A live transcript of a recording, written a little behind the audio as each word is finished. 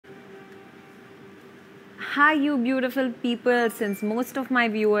Hi, you beautiful people. Since most of my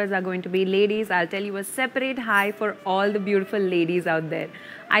viewers are going to be ladies, I'll tell you a separate hi for all the beautiful ladies out there.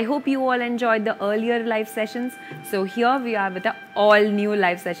 I hope you all enjoyed the earlier live sessions. So here we are with an all new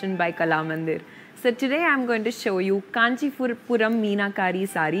live session by Kalamandir. So today I'm going to show you Kanchipuram Meenakari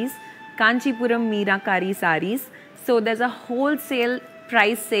Sarees. Kanchipuram Meenakari Sarees. So there's a wholesale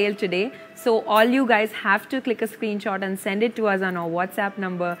price sale today. So all you guys have to click a screenshot and send it to us on our WhatsApp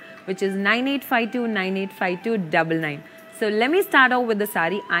number, which is 9852985299. So let me start off with the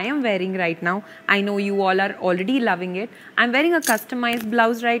sari I am wearing right now. I know you all are already loving it. I'm wearing a customized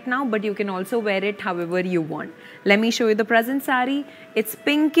blouse right now, but you can also wear it however you want. Let me show you the present sari. It's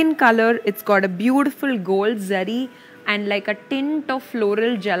pink in color. It's got a beautiful gold zari and like a tint of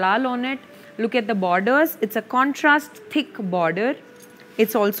floral jalal on it. Look at the borders. It's a contrast thick border.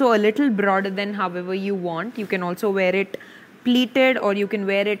 It's also a little broader than however you want. You can also wear it pleated, or you can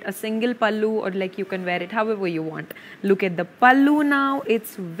wear it a single pallu, or like you can wear it however you want. Look at the pallu now.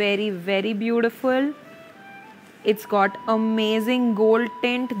 It's very beautiful. It's got amazing gold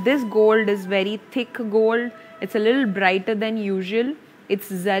tint. This gold is very thick gold. It's a little brighter than usual. It's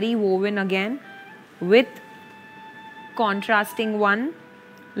zari woven again with contrasting one.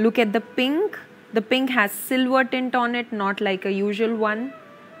 Look at the pink. The pink has silver tint on it, not like a usual one,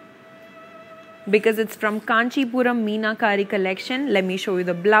 because it's from Kanchipuram Meenakari collection. Let me show you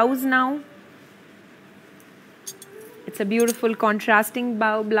the blouse now. It's a beautiful contrasting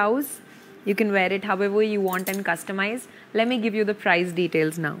blouse. You can wear it however you want and customize. Let me give you the price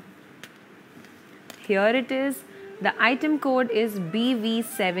details now. Here it is. The item code is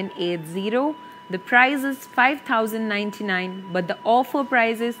BV780. The price is 5,099, but the offer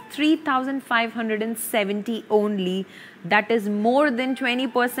price is 3,570 only. That is more than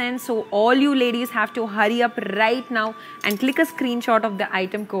 20%. So all you ladies have to hurry up right now and click a screenshot of the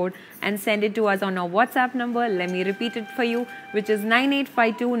item code and send it to us on our WhatsApp number. Let me repeat it for you, which is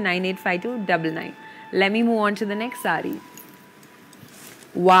 9852985299. Let me move on to the next sari.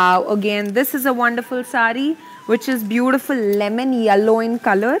 Wow, again, this is a wonderful sari, which is beautiful lemon yellow in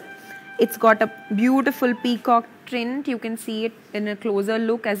color. It's got a beautiful peacock print. You can see it in a closer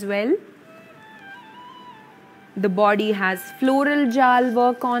look as well. The body has floral jal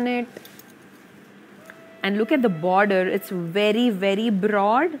work on it. And look at the border. It's very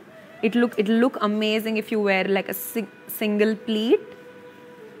broad. It'll look amazing if you wear like a single pleat.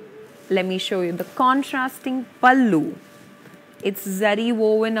 Let me show you the contrasting pallu. It's zari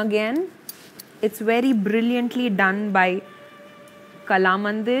woven again. It's very brilliantly done by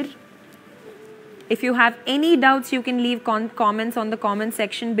Kalamandir. If you have any doubts, you can leave comments on the comment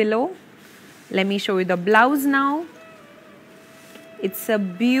section below. Let me show you the blouse now. It's a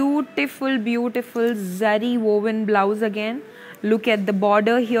beautiful zari woven blouse again. Look at the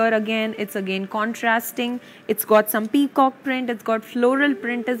border here again. It's again contrasting. It's got some peacock print. It's got floral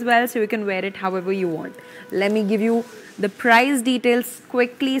print as well, so you can wear it however you want. Let me give you the price details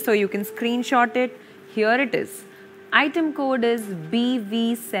quickly so you can screenshot it. Here it is. Item code is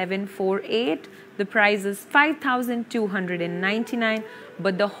BV748. The price is 5,299,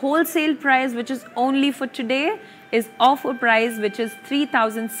 but the wholesale price, which is only for today, is offer price, which is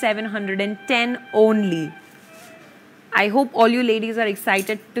 3,710 only. I hope all you ladies are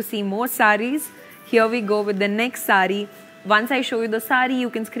excited to see more saris. Here we go with the next sari. Once I show you the sari, you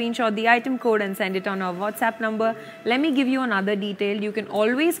can screenshot the item code and send it on our WhatsApp number. Let me give you another detail. You can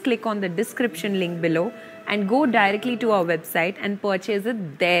always click on the description link below and go directly to our website and purchase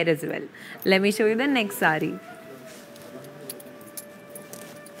it there as well. Let me show you the next sari.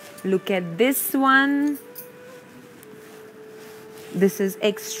 Look at this one. This is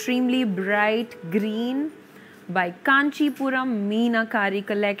extremely bright green by Kanchipuram Meenakari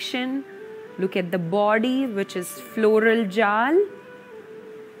collection. Look at the body, which is floral jal.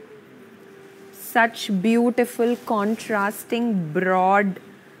 Such beautiful contrasting broad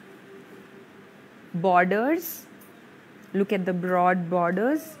borders. Look at the broad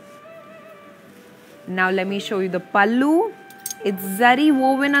borders. Now let me show you the pallu. It's zari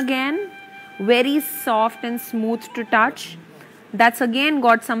woven again, very soft and smooth to touch. That's again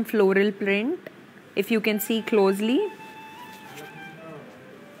got some floral print, if you can see closely.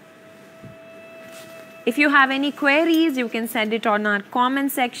 If you have any queries, you can send it on our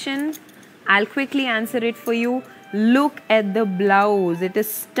comment section. I'll quickly answer it for you. Look at the blouse. It is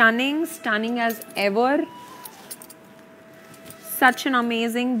stunning as ever. Such an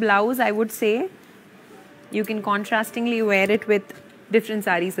amazing blouse, I would say. You can contrastingly wear it with different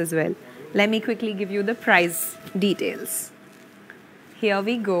saris as well. Let me quickly give you the price details. Here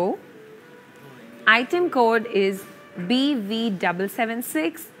we go. Item code is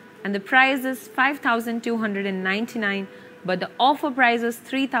BV776. and the price is 5,299, but the offer price is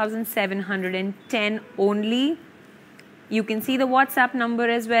 3,710 only. You can see the WhatsApp number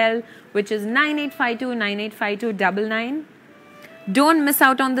as well, which is 9852985299. Don't miss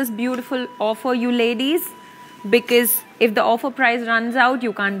out on this beautiful offer, you ladies, because if the offer price runs out,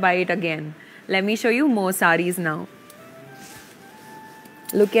 you can't buy it again. Let me show you more sarees now.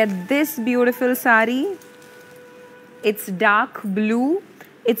 Look at this beautiful saree. It's dark blue.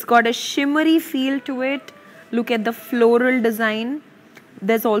 It's got a shimmery feel to it. Look at the floral design.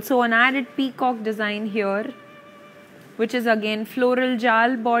 There's also an added peacock design here, which is again floral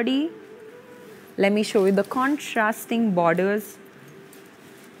jal body. Let me show you the contrasting borders.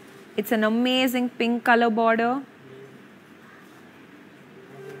 It's an amazing pink color border.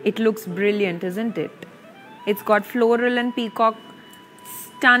 It looks brilliant, isn't it? It's got floral and peacock,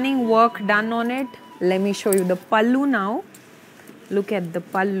 stunning work done on it. Let me show you the pallu now. Look at the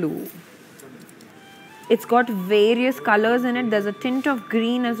pallu. It's got various colors in it. There's a tint of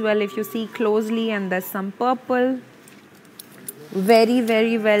green as well if you see closely, and there's some purple. Very,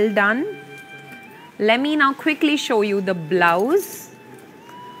 very well done. Let me now quickly show you the blouse.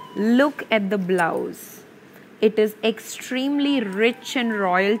 Look at the blouse. It is extremely rich and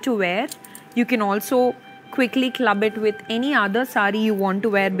royal to wear. You can also quickly club it with any other sari you want to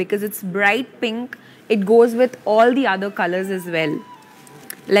wear because it's bright pink. It goes with all the other colors as well.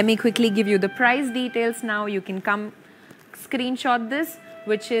 Let me quickly give you the price details now. You can come screenshot this,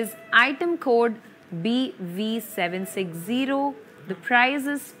 which is item code BV760. The price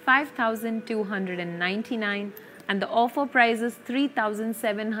is 5,299 and the offer price is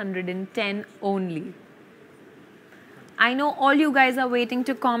 3,710 only. I know all you guys are waiting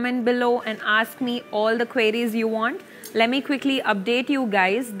to comment below and ask me all the queries you want. Let me quickly update you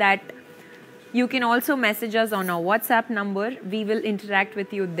guys that you can also message us on our WhatsApp number. We will interact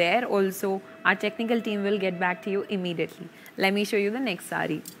with you there also. Our technical team will get back to you immediately. Let me show you the next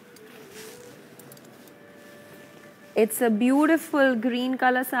saree. It's a beautiful green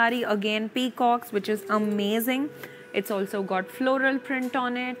color saree, again peacocks, which is amazing. It's also got floral print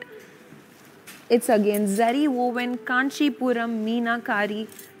on it. It's again zari woven Kanchipuram Meenakari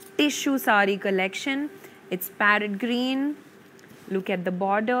tissue saree collection. It's parrot green. Look at the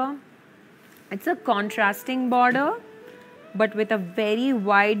border. It's a contrasting border, but with a very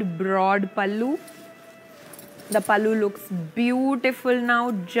wide, broad pallu. The pallu looks beautiful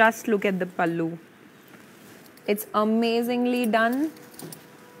now. Just look at the pallu. It's amazingly done.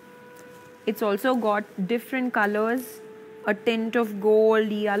 It's also got different colors, a tint of gold,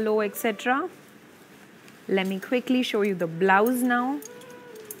 yellow, etc. Let me quickly show you the blouse now.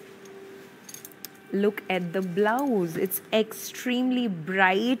 Look at the blouse. It's extremely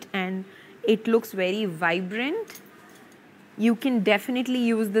bright and it looks very vibrant. You can definitely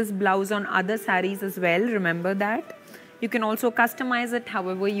use this blouse on other sarees as well. Remember that. You can also customize it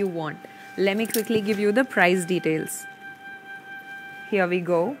however you want. Let me quickly give you the price details. Here we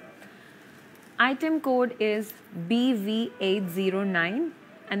go. Item code is BV809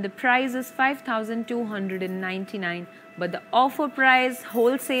 and the price is 5,299. But the offer price,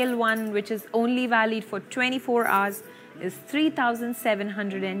 wholesale one, which is only valid for 24 hours, is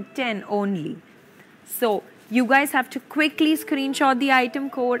 3,710 only. So you guys have to quickly screenshot the item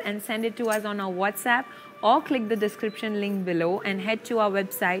code and send it to us on our WhatsApp, or click the description link below and head to our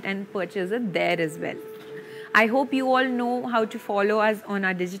website and purchase it there as well. I hope you all know how to follow us on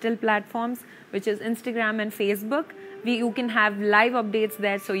our digital platforms, which is Instagram and Facebook. You can have live updates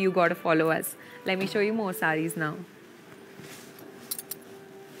there, so you gotta follow us. Let me show you more sarees now.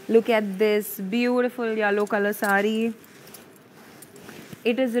 Look at this beautiful yellow color saree.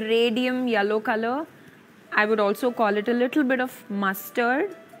 It is radium yellow color. I would also call it a little bit of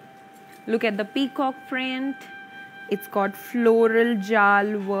mustard. Look at the peacock print. It's got floral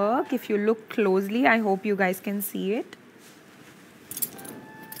jal work. If you look closely, I hope you guys can see it.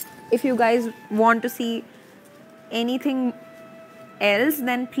 If you guys want to see anything else,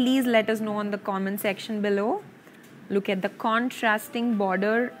 then please let us know on the comment section below. Look at the contrasting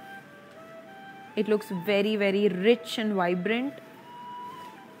border. It looks very, very rich and vibrant.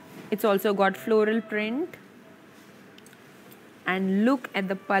 It's also got floral print. And look at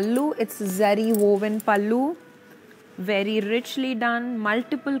the pallu. It's zari woven pallu. Very richly done.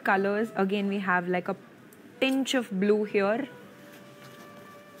 Multiple colors. Again, we have like a tinge of blue here.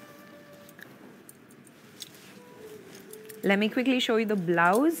 Let me quickly show you the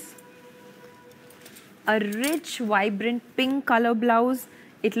blouse. A rich, vibrant pink color blouse.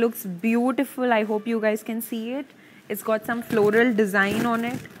 It looks beautiful. I hope you guys can see it. It's got some floral design on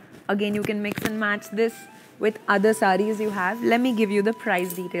it. Again, you can mix and match this with other sarees you have. Let me give you the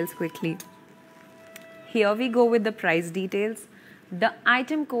price details quickly. Here we go with the price details. The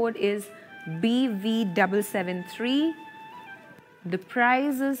item code is BV773. The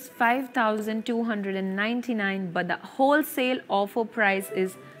price is 5,299, but the wholesale offer price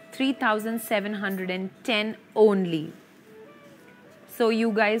is 3,710 only. So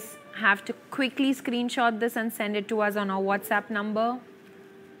you guys have to quickly screenshot this and send it to us on our WhatsApp number.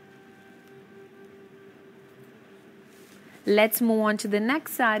 Let's move on to the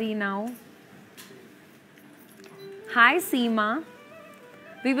next saree now. Hi Seema,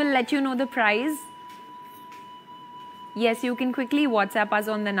 we will let you know the price. Yes, you can quickly WhatsApp us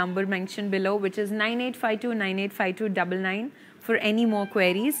on the number mentioned below, which is 9852985299 for any more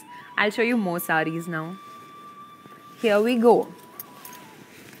queries. I'll show you more sarees now. Here we go.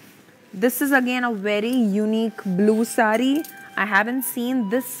 This is again a very unique blue saree. I haven't seen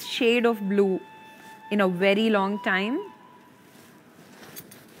this shade of blue in a very long time.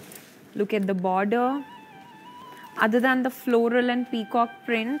 Look at the border. Other than the floral and peacock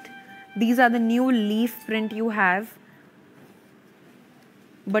print, these are the new leaf print you have,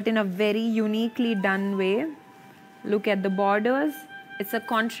 but in a very uniquely done way. Look at the borders. It's a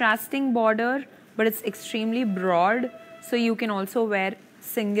contrasting border, but it's extremely broad, so you can also wear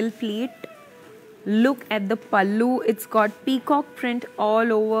single pleat. Look at the pallu. It's got peacock print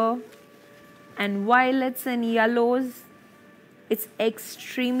all over and violets and yellows. It's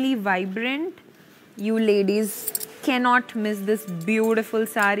extremely vibrant. You ladies cannot miss this beautiful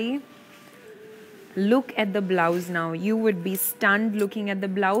saree. Look at the blouse now. You would be stunned looking at the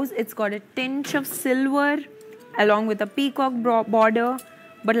blouse. It's got a tinge of silver along with a peacock border,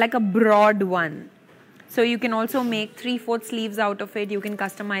 but like a broad one. So you can also make 3/4 sleeves out of it. You can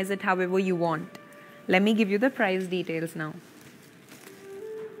customize it however you want. Let me give you the price details now.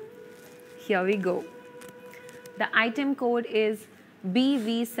 Here we go. The item code is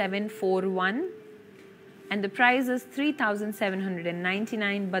BV741 and the price is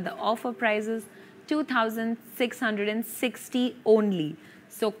 3,799, but the offer price is 2,660 only.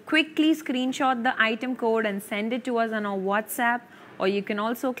 So quickly screenshot the item code and send it to us on our WhatsApp, or you can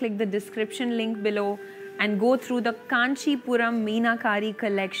also click the description link below and go through the Kanchipuram Meenakari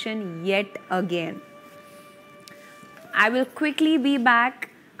collection yet again. I will quickly be back.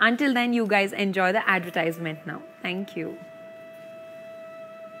 Until then, you guys enjoy the advertisement now. Thank you.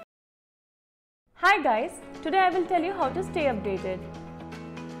 Hi guys, today I will tell you how to stay updated.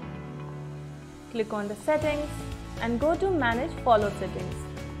 Click on the settings and go to manage follow settings.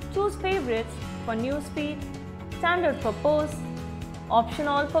 Choose favorites for newsfeed, standard for posts, option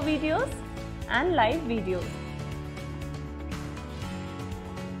all for videos and live videos.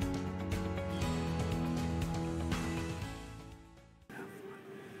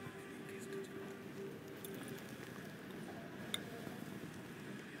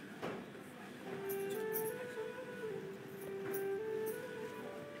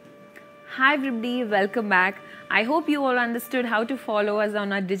 Hi everybody, welcome back. I hope you all understood how to follow us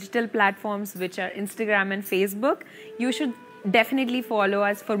on our digital platforms, which are Instagram and Facebook. You should definitely follow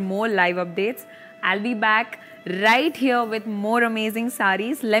us for more live updates. I'll be back right here with more amazing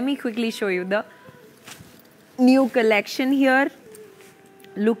sarees. Let me quickly show you the new collection here.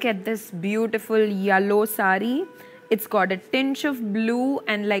 Look at this beautiful yellow saree. It's got a tinge of blue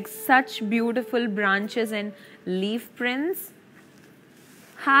and like such beautiful branches and leaf prints.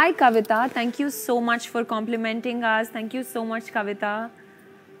 Hi Kavita, thank you so much for complimenting us. Thank you so much Kavita.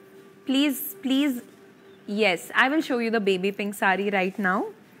 Please, yes, I will show you the baby pink saree right now.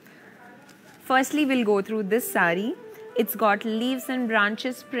 Firstly, we'll go through this saree. It's got leaves and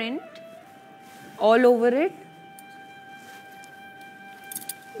branches print all over it.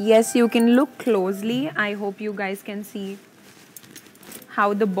 Yes, you can look closely. I hope you guys can see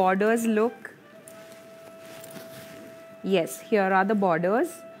how the borders look. Yes, here are the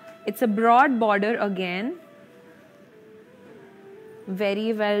borders. It's a broad border again.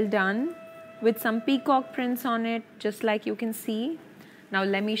 Very well done with some peacock prints on it, just like you can see. Now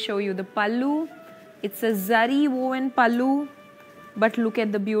let me show you the pallu. It's a zari woven pallu, but look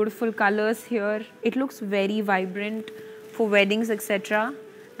at the beautiful colors here. It looks very vibrant for weddings, etc.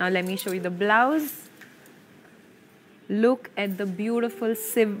 Now let me show you the blouse. Look at the beautiful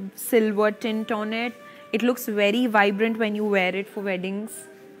silver tint on it. It looks very vibrant when you wear it for weddings.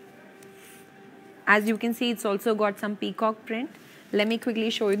 As you can see, it's also got some peacock print. Let me quickly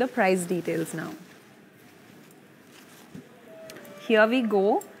show you the price details now. Here we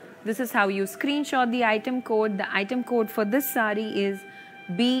go. This is how you screenshot the item code. The item code for this saree is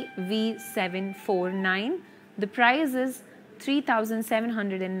BV749. The price is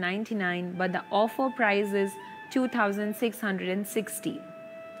 3,799, but the offer price is 2,660.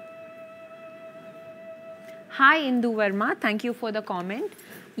 Hi Indu Verma, thank you for the comment.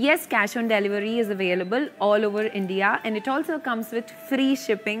 Yes, cash on delivery is available all over India, and it also comes with free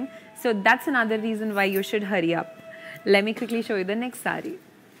shipping. So that's another reason why you should hurry up. Let me quickly show you the next saree.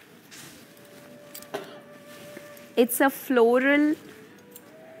 It's a floral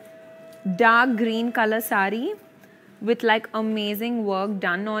dark green color saree with like amazing work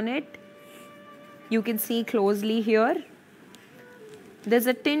done on it. You can see closely here. There's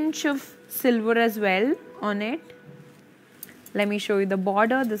a tinge of silver as well on it. Let me show you the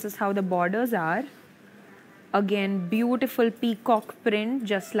border. This is how the borders are. Again, beautiful peacock print,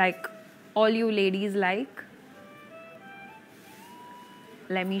 just like all you ladies like.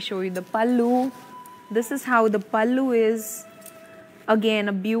 Let me show you the pallu. This is how the pallu is. Again,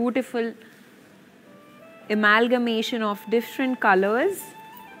 a beautiful amalgamation of different colors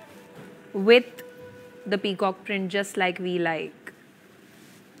with the peacock print, just like we like.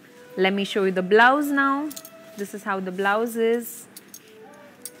 Let me show you the blouse now. This is how the blouse is.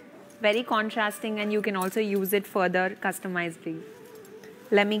 Very contrasting, and you can also use it further customizedly.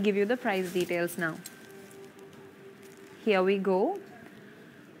 Let me give you the price details now. Here we go.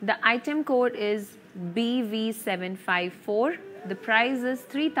 The item code is BV754. The price is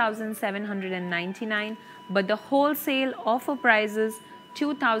 3,799, but the wholesale offer price is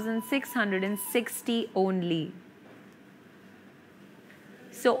 2,660 only.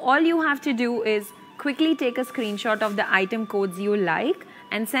 So all you have to do is quickly take a screenshot of the item codes you like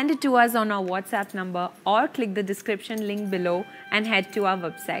and send it to us on our WhatsApp number, or click the description link below and head to our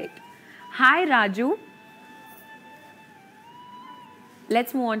website. Hi Raju.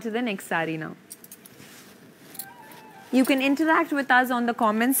 Let's move on to the next saree now. You can interact with us on the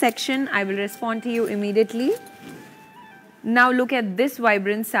comment section. I will respond to you immediately. Now look at this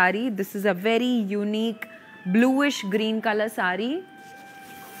vibrant saree. This is a very unique bluish green color saree.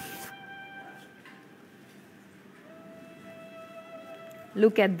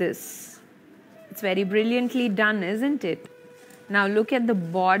 Look at this. It's very brilliantly done, isn't it? Now look at the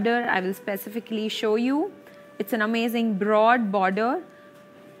border. I will specifically show you. It's an amazing broad border,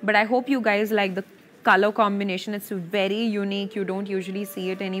 but I hope you guys like the color combination. It's very unique. You don't usually see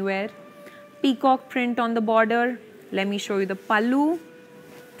it anywhere. Peacock print on the border. Let me show you the pallu.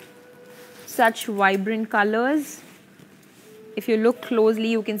 Such vibrant colors. If you look closely,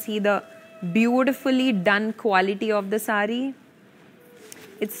 you can see the beautifully done quality of the saree.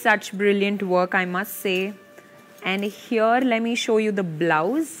 It's such brilliant work, I must say. And here, let me show you the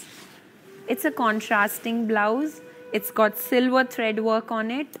blouse. It's a contrasting blouse. It's got silver thread work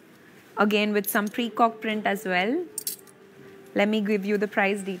on it. Again, with some peacock print as well. Let me give you the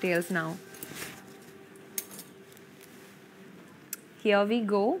price details now. Here we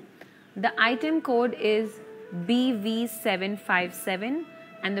go. The item code is BV757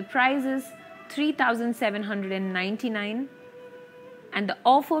 and the price is 3,799. And the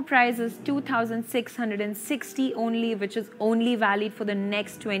offer price is 2,660 only, which is only valid for the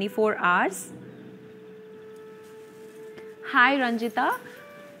next 24 hours. Hi Ranjita.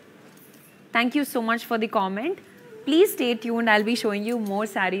 Thank you so much for the comment. Please stay tuned. I'll be showing you more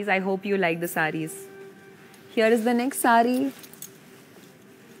sarees. I hope you like the sarees. Here is the next saree.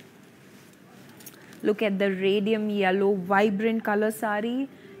 Look at the radium yellow vibrant color saree.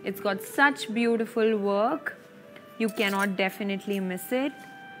 It's got such beautiful work. You cannot definitely miss it.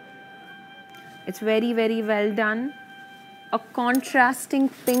 It's very, very well done. A contrasting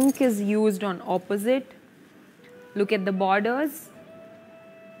pink is used on opposite. Look at the borders.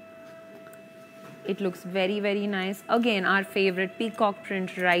 It looks very, very nice. Again, our favorite peacock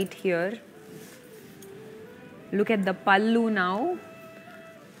print right here. Look at the pallu now.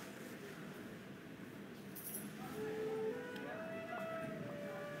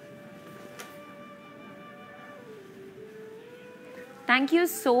 Thank you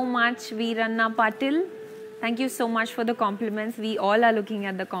so much, Veeranna Patil. Thank you so much for the compliments. We all are looking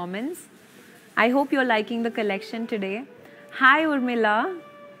at the comments. I hope you're liking the collection today. Hi, Urmila.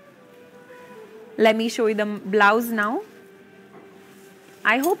 Let me show you the blouse now.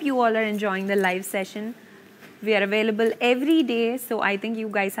 I hope you all are enjoying the live session. We are available every day, so I think you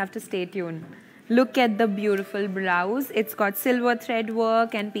guys have to stay tuned. Look at the beautiful blouse. It's got silver thread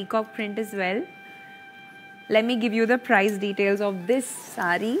work and peacock print as well. Let me give you the price details of this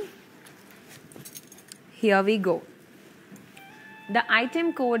saree. Here we go. The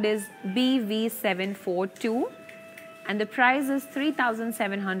item code is BV742 and the price is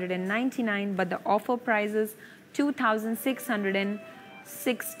 3,799, but the offer price is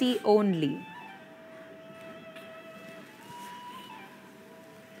 2,660 only.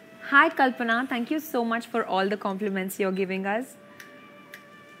 Hi Kalpana, thank you so much for all the compliments you're giving us.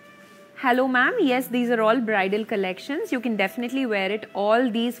 Hello ma'am, yes, these are all bridal collections. You can definitely wear it, all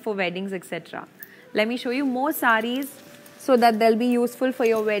these for weddings, etc. Let me show you more sarees so that they'll be useful for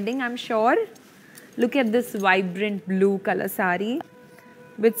your wedding, I'm sure. Look at this vibrant blue color saree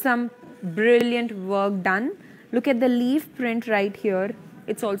with some brilliant work done. Look at the leaf print right here.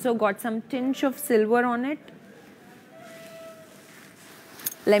 It's also got some tinge of silver on it.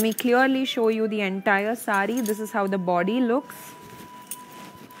 Let me clearly show you the entire saree. This is how the body looks.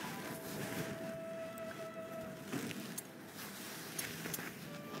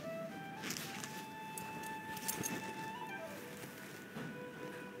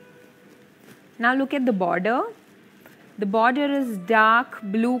 Now look at the border. The border is dark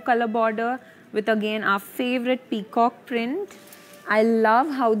blue color border with again our favorite peacock print. I love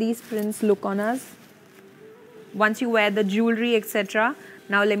how these prints look on us once you wear the jewelry, etc.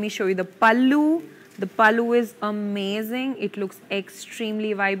 Now let me show you the pallu. The pallu is amazing. It looks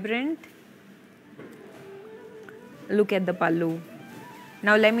extremely vibrant. Look at the pallu.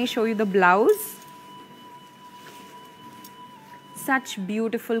 Now let me show you the blouse. Such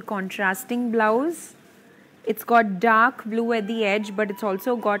beautiful contrasting blouse. It's got dark blue at the edge, but it's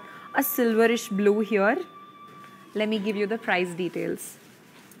also got a silverish blue here. Let me give you the price details.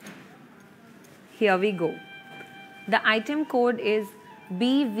 Here we go. The item code is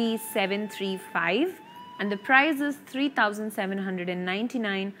BV735 and the price is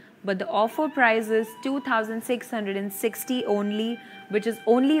 3,799, but the offer price is 2,660 only, which is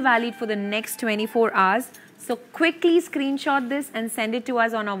only valid for the next 24 hours. So quickly screenshot this and send it to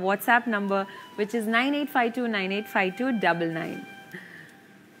us on our WhatsApp number, which is 9852985299.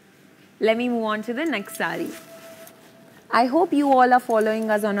 Let me move on to the next saree. I hope you all are following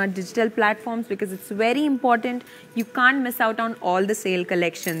us on our digital platforms because it's very important. You can't miss out on all the sale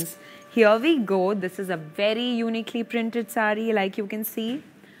collections. Here we go. This is a very uniquely printed saree, like you can see.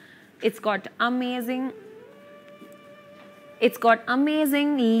 It's got amazing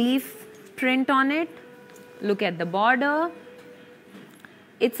leaf print on it. Look at the border.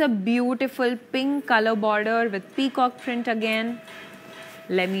 It's a beautiful pink color border with peacock print again.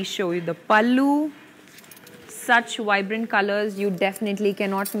 Let me show you the pallu. Such vibrant colors you definitely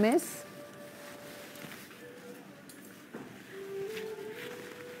cannot miss.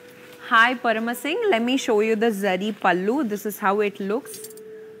 Hi Parama Singh, let me show you the zari pallu. This is how it looks.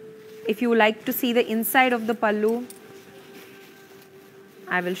 If you like to see the inside of the pallu,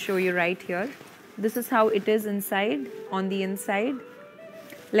 I will show you right here. This is how it is inside, on the inside.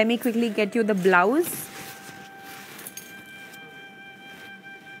 Let me quickly get you the blouse.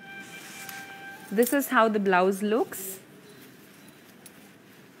 This is how the blouse looks.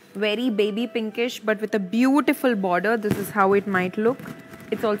 Very baby pinkish, but with a beautiful border. This is how it might look.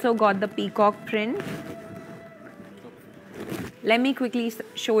 It's also got the peacock print. Let me quickly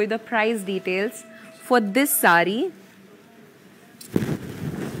show you the price details for this saree.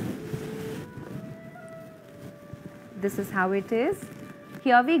 This is how it is.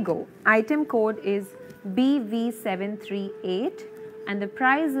 Here we go. Item code is BV738 and the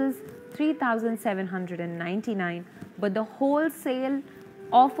price is 3,799, but the wholesale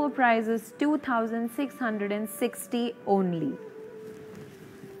offer price is 2,660 only.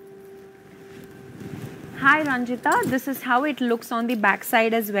 Hi Ranjita, this is how it looks on the back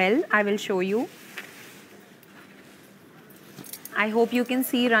side as well. I will show you. I hope you can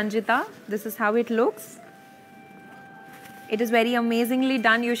see Ranjita. This is how it looks. It is very amazingly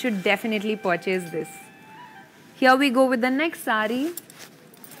done. You should definitely purchase this. Here we go with the next saree.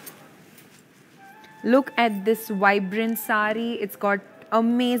 Look at this vibrant saree. It's got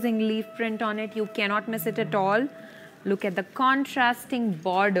amazing leaf print on it. You cannot miss it at all. Look at the contrasting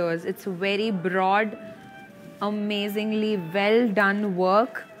borders. It's very broad, amazingly well done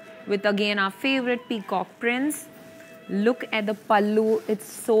work with again our favorite peacock prints. Look at the pallu.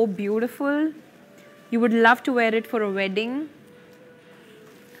 It's so beautiful. You would love to wear it for a wedding.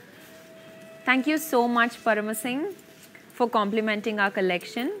 Thank you so much, Parama Singh, for complimenting our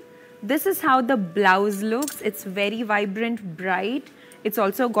collection. This is how the blouse looks. It's very vibrant, bright. It's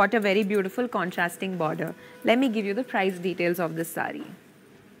also got a very beautiful contrasting border. Let me give you the price details of this saree.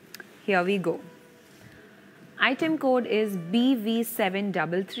 Here we go. Item code is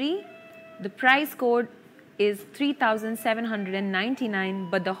BV733. The price code is 3,799,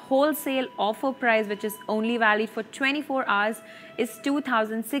 but the wholesale offer price, which is only valid for 24 hours, is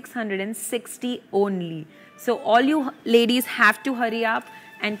 2,660 only. So all you ladies have to hurry up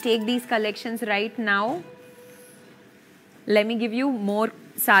and take these collections right now. Let me give you more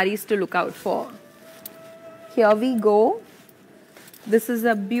sarees to look out for. Here we go. This is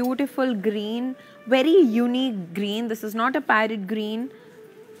a beautiful green, very unique green. This is not a parrot green,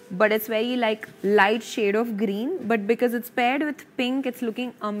 but it's very like light shade of green. But because it's paired with pink, it's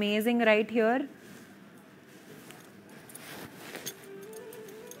looking amazing right here.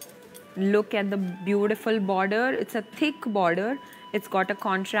 Look at the beautiful border. It's a thick border. It's got a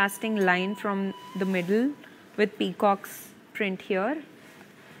contrasting line from the middle with peacock's print here.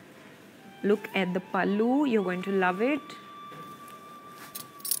 Look at the pallu. You're going to love it.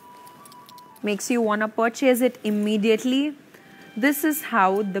 Makes you want to purchase it immediately. This is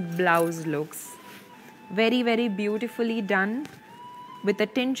how the blouse looks. Very, very beautifully done with a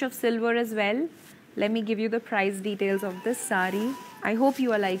tinge of silver as well. Let me give you the price details of this sari. I hope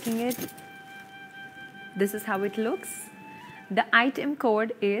you are liking it. This is how it looks. The item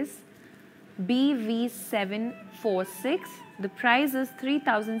code is BV746. The price is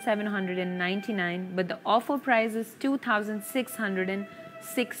 3,799, but the offer price is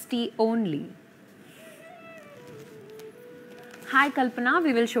 2,660 only. Hi Kalpana,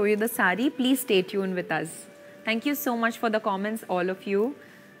 we will show you the sari. Please stay tuned with us. Thank you so much for the comments, all of you.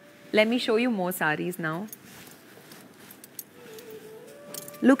 Let me show you more saris now.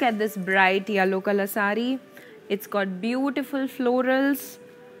 Look at this bright yellow color sari. It's got beautiful florals,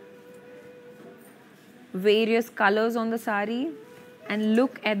 various colors on the sari, and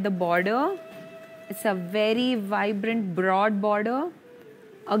look at the border. It's a very vibrant broad border,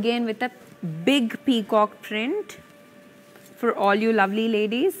 again with a big peacock print for all you lovely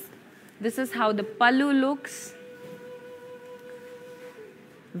ladies. This is how the pallu looks.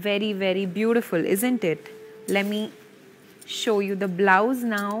 Very, very beautiful, isn't it? Let me show you the blouse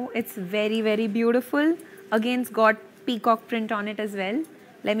now. It's very, very beautiful. Again, it's got peacock print on it as well.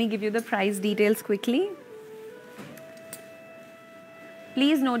 Let me give you the price details quickly.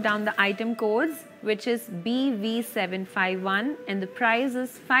 Please note down the item codes, which is BV751, and the price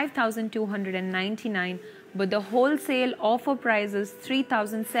is 5,299, but the wholesale offer price is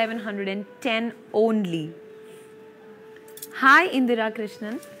 3,710 only. Hi Indira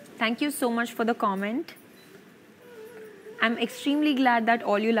Krishnan, thank you so much for the comment. I'm extremely glad that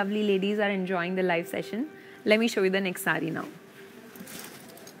all you lovely ladies are enjoying the live session. Let me show you the next sari now.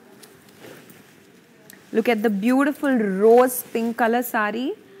 Look at the beautiful rose pink color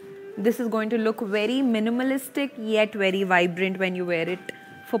sari. This is going to look very minimalistic yet very vibrant when you wear it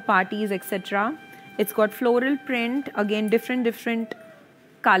for parties, etc. It's got floral print, again different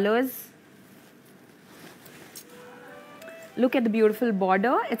colors. Look at the beautiful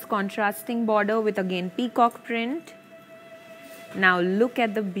border. It's contrasting border with again peacock print. Now look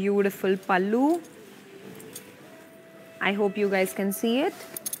at the beautiful pallu. I hope you guys can see it.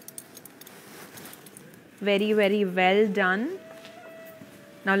 Very, very well done.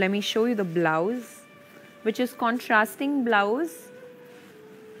 Now let me show you the blouse, which is contrasting blouse.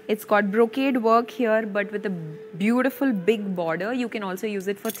 It's got brocade work here, but with a beautiful big border. You can also use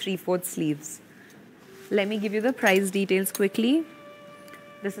it for 3/4 sleeves. Let me give you the price details quickly.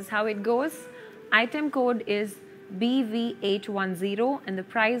 This is how it goes. Item code is BV810 and the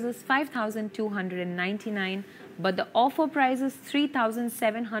price is 5,299, but the offer price is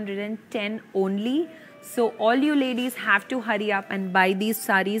 3,710 only. So all you ladies have to hurry up and buy these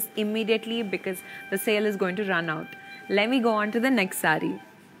saris immediately because the sale is going to run out. Let me go on to the next sari.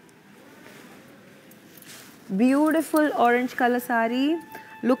 Beautiful orange color sari.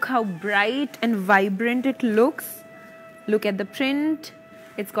 Look how bright and vibrant it looks. Look at the print.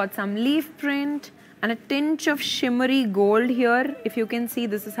 It's got some leaf print and a tinge of shimmery gold here. If you can see,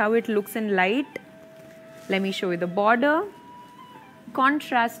 this is how it looks in light. Let me show you the border.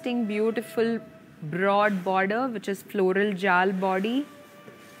 Contrasting beautiful broad border, which is floral jal body.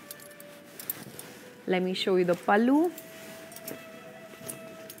 Let me show you the pallu.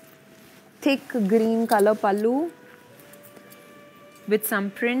 Thick green color pallu with some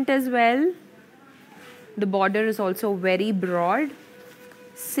print as well. The border is also very broad.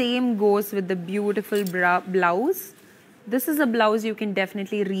 Same goes with the beautiful blouse. This is a blouse you can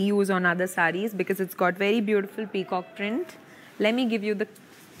definitely reuse on other saris because it's got very beautiful peacock print. Let me give you the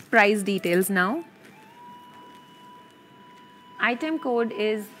price details now. Item code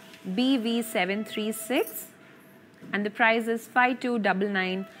is BV736 and the price is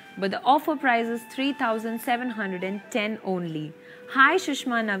 5,299, but the offer price is 3,710 only. Hi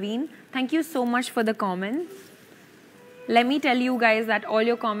Shushma Naveen, thank you so much for the comment. Let me tell you guys that all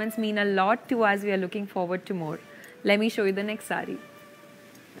your comments mean a lot to us. We are looking forward to more. Let me show you the next sari.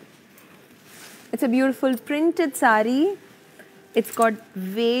 It's a beautiful printed sari. It's got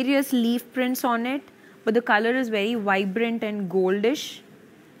various leaf prints on it, but the color is very vibrant and goldish.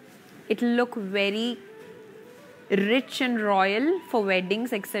 It'll look very rich and royal for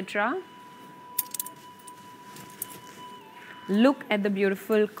weddings, etc. Look at the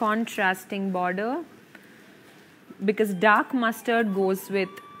beautiful contrasting border, because dark mustard goes with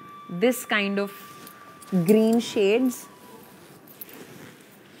this kind of green shades.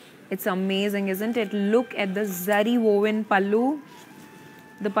 It's amazing, isn't it? Look at the zari woven pallu.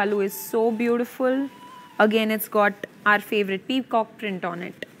 The pallu is so beautiful. Again, it's got our favorite peacock print on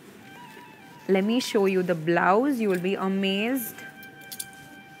it. Let me show you the blouse. You will be amazed.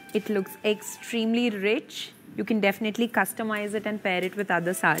 It looks extremely rich. You can definitely customize it and pair it with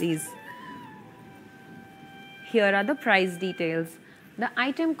other sarees. Here are the price details. The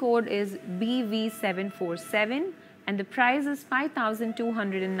item code is BV747 and the price is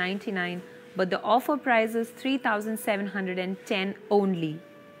 5,299, but the offer price is 3,710 only.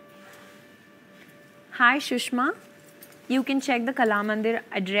 Hi Shushma, you can check the Kalamandir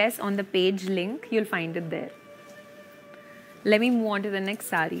address on the page link. You'll find it there. Let me move on to the next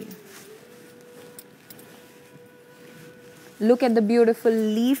saree. Look at the beautiful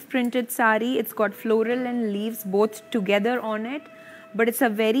leaf printed saree. It's got floral and leaves both together on it, but it's a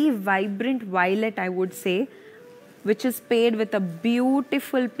very vibrant violet, I would say, which is paired with a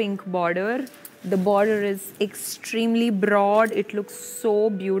beautiful pink border. The border is extremely broad. It looks so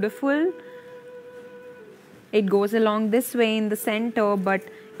beautiful. It goes along this way in the center, but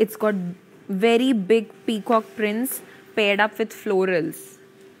it's got very big peacock prints paired up with florals.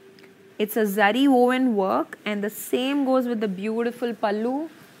 It's a zari woven work, and the same goes with the beautiful pallu.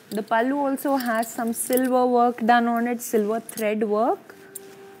 The pallu also has some silver work done on it, silver thread work.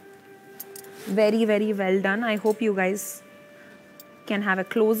 Very, very well done. I hope you guys can have a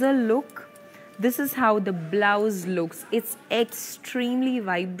closer look. This is how the blouse looks. It's extremely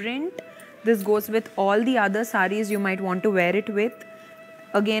vibrant. This goes with all the other sarees you might want to wear it with.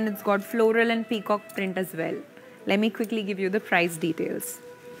 Again, it's got floral and peacock print as well. Let me quickly give you the price details.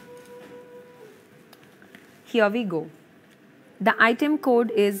 Here we go. The item code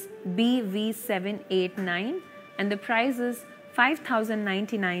is BV789 and the price is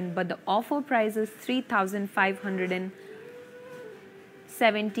 5,099, but the offer price is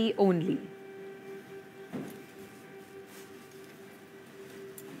 3,570 only.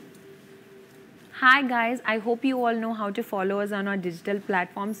 Hi guys, I hope you all know how to follow us on our digital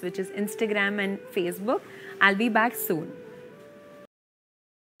platforms, which is Instagram and Facebook. I'll be back soon.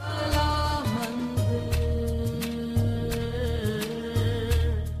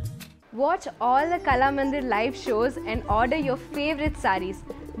 Watch all the Kalamandir live shows and order your favorite sarees.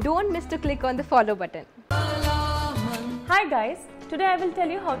 Don't miss to click on the follow button. Hi guys, today I will tell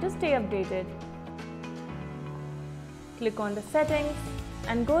you how to stay updated. Click on the settings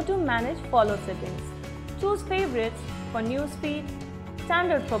and go to manage follow settings. Choose favorites for newsfeed,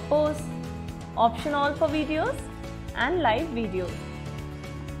 standard for posts, option all for videos and live videos.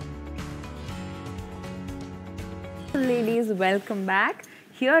 Ladies, welcome back.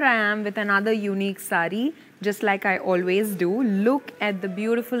 Here I am with another unique saree, just like I always do. Look at the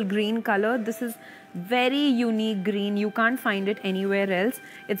beautiful green color. This is very unique green. You can't find it anywhere else.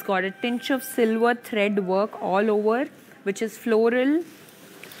 It's got a tinge of silver thread work all over, which is floral.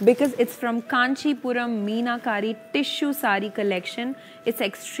 Because it's from Kanchipuram Meenakari tissue saree collection. It's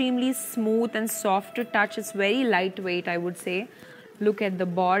extremely smooth and soft to touch. It's very lightweight, I would say. Look at the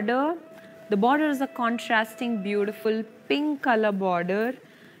border. The border is a contrasting, beautiful pink color border.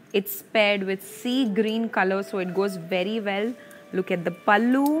 It's paired with sea green color, so it goes very well. Look at the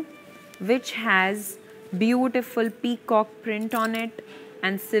pallu, which has beautiful peacock print on it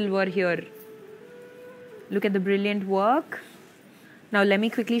and silver here. Look at the brilliant work. Now let me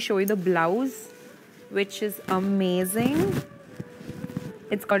quickly show you the blouse, which is amazing.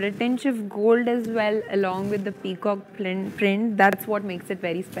 It's got a tinge of gold as well, along with the peacock print. That's what makes it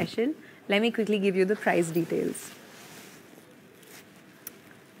very special. Let me quickly give you the price details.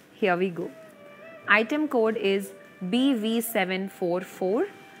 Here we go. Item code is BV744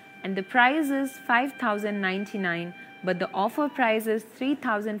 and the price is 5,099, but the offer price is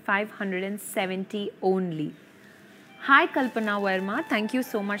 3,570 only. Hi Kalpana Verma, thank you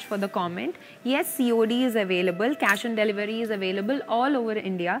so much for the comment. Yes, COD is available, cash on delivery is available all over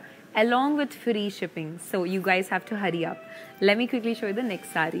India along with free shipping. So you guys have to hurry up. Let me quickly show you the next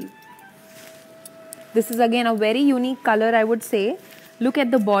saree. This is again a very unique color, I would say. Look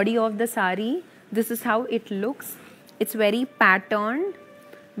at the body of the saree. This is how it looks. It's very patterned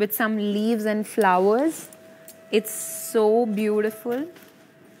with some leaves and flowers. It's so beautiful.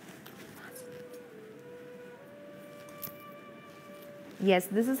 Yes,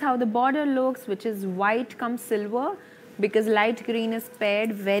 this is how the border looks, which is white come silver, because light green is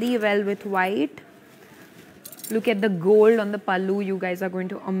paired very well with white. Look at the gold on the pallu. You guys are going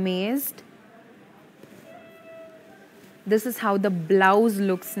to be amazed. This is how the blouse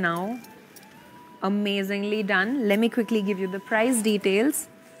looks now. Amazingly done. Let me quickly give you the price details.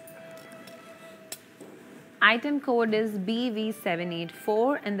 Item code is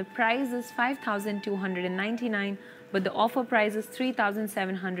BV784 and the price is 5,299, but the offer price is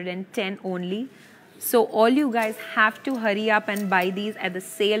 3,710 only. So all you guys have to hurry up and buy these at the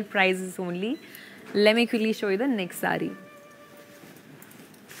sale prices only. Let me quickly show you the next saree.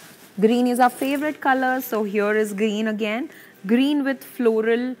 Green is our favorite color, so here is green again. Green with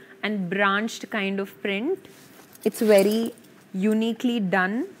floral and branched kind of print. It's very uniquely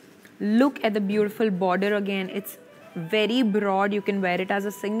done. Look at the beautiful border again. It's very broad. You can wear it as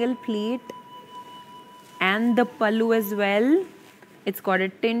a single pleat. And the pallu as well. It's got a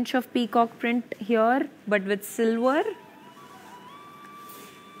tinge of peacock print here, but with silver.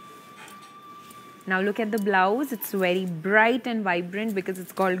 Now look at the blouse. It's very bright and vibrant because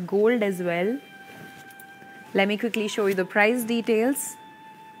it's called gold as well. Let me quickly show you the price details.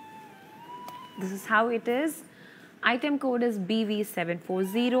 This is how it is. Item code is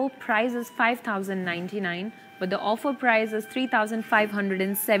BV740. Price is 5,099, but the offer price is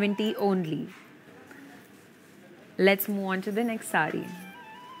 3,570 only. Let's move on to the next saree.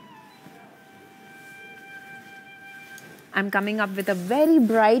 I'm coming up with a very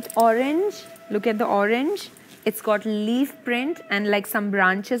bright orange. Look at the orange. It's got leaf print and like some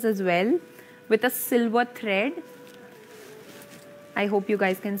branches as well with a silver thread. I hope you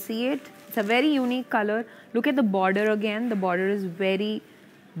guys can see it. It's a very unique color. Look at the border again. The border is very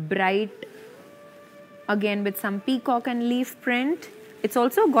bright. Again with some peacock and leaf print. It's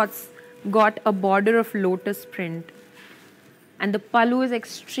also got a border of lotus print. And the pallu is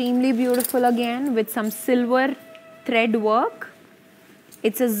extremely beautiful again with some silver thread work.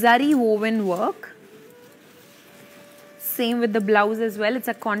 It's a zari woven work. Same with the blouse as well. It's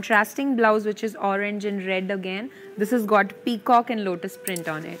a contrasting blouse which is orange and red again. This has got peacock and lotus print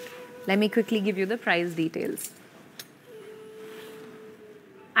on it. Let me quickly give you the price details.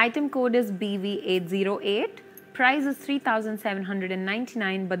 Item code is BV808. Price is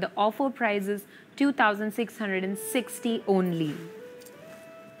 3,799, but the offer price is 2,660 only.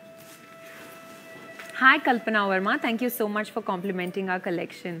 Hi Kalpana Verma, thank you so much for complimenting our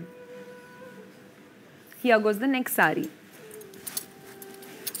collection. Here goes the next saree.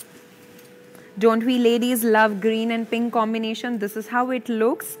 Don't we ladies love green and pink combination? This is how it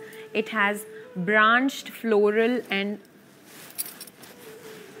looks. It has branched floral and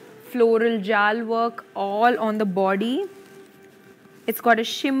floral jal work all on the body. It's got a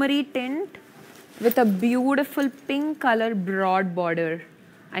shimmery tint with a beautiful pink color broad border.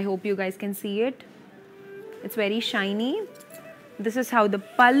 I hope you guys can see it. It's very shiny. This is how the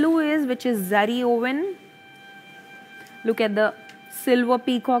pallu is, which is zari woven. Look at the silver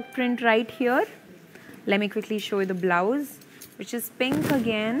peacock print right here. Let me quickly show you the blouse, which is pink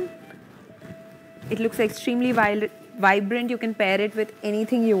again. It looks extremely vibrant. You can pair it with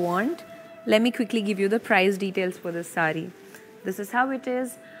anything you want. Let me quickly give you the price details for this saree. This is how it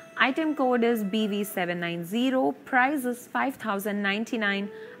is. Item code is BV790. Price is 5,099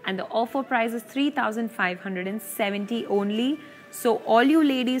 and the offer price is 3,570 only. So all you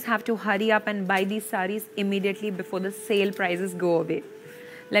ladies have to hurry up and buy these sarees immediately before the sale prices go away.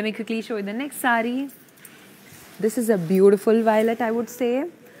 Let me quickly show you the next saree. This is a beautiful violet, I would say.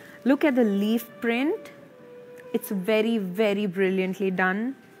 Look at the leaf print. It's very, very brilliantly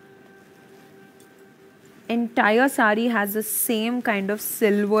done. Entire saree has the same kind of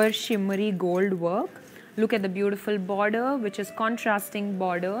silver shimmery gold work. Look at the beautiful border, which is contrasting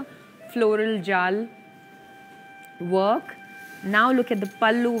border, floral jal work. Now look at the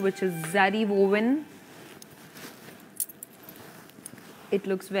pallu, which is zari woven. It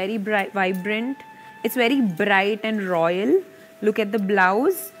looks very bright, vibrant. It's very bright and royal. Look at the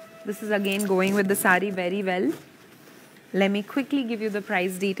blouse. This is again going with the saree very well. Let me quickly give you the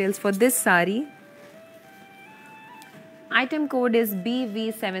price details for this saree. Item code is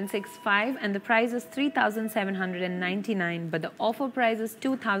BV765 and the price is 3,799, but the offer price is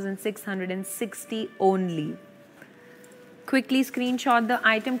 2,660 only. Quickly screenshot the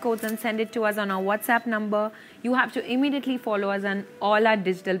item codes and send it to us on our WhatsApp number. You have to immediately follow us on all our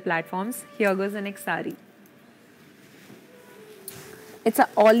digital platforms. Here goes the next saree. It's an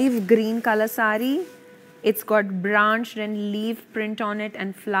olive green color saree. It's got branched and leaf print on it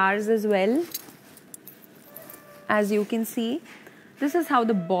and flowers as well. As you can see, this is how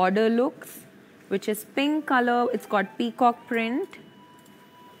the border looks, which is pink color. It's got peacock print,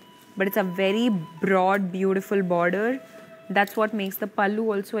 but it's a very broad, beautiful border. That's what makes the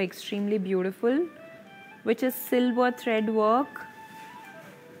pallu also extremely beautiful. which is silver thread work.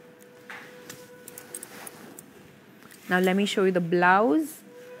 Now let me show you the blouse.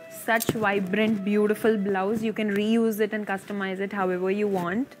 Such vibrant, beautiful blouse. You can reuse it and customize it however you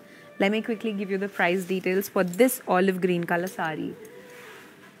want. Let me quickly give you the price details for this olive green color sari.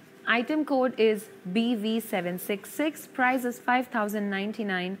 Item code is BV766, price is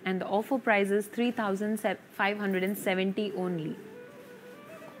 5,099 and the offer price is 3,570 only.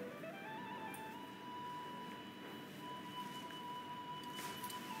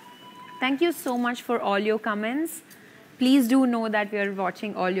 Thank you so much for all your comments. Please do know that we are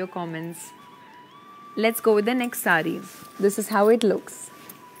watching all your comments. Let's go with the next sari. This is how it looks.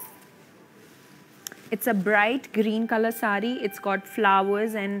 It's a bright green color sari. It's got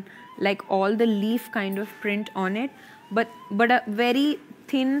flowers and like all the leaf kind of print on it, but a very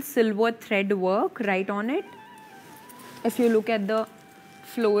thin silver thread work right on it. If you look at the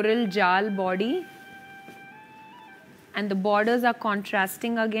floral jal body, and the borders are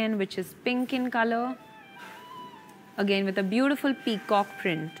contrasting again, which is pink in color, again with a beautiful peacock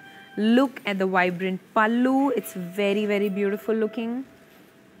print. Look at the vibrant pallu. It's very, very beautiful looking.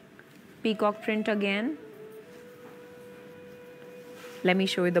 Peacock print again. Let me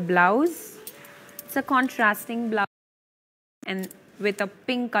show you the blouse. It's a contrasting blouse and with a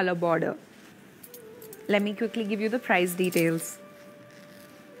pink color border. Let me quickly give you the price details.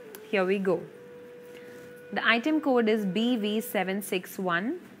 Here we go. The item code is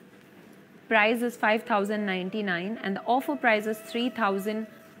BV761. Price is 5,099 and the offer price is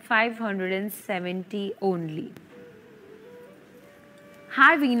 3,570 only.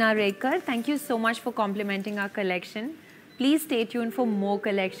 Hi Veena Rekar, thank you so much for complimenting our collection. Please stay tuned for more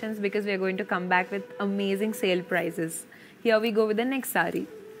collections because we are going to come back with amazing sale prices. Here we go with the next sari.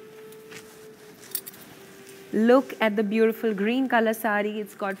 Look at the beautiful green color sari.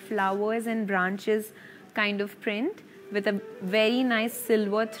 It's got flowers and branches kind of print with a very nice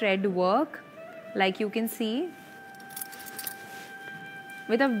silver thread work, like you can see,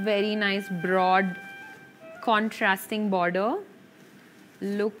 with a very nice broad contrasting border.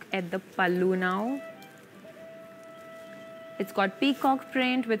 Look at the pallu now. It's got peacock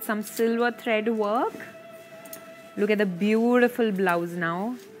print with some silver thread work. Look at the beautiful blouse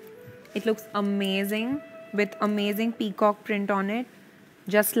now. It looks amazing with amazing peacock print on it,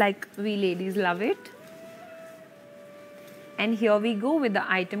 just like we ladies love it. And here we go with the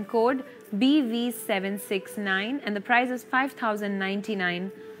item code BV769 and the price is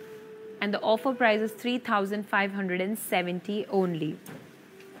 5,099 and the offer price is 3,570 only.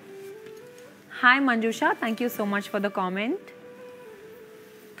 Hi Manjusha, thank you so much for the comment.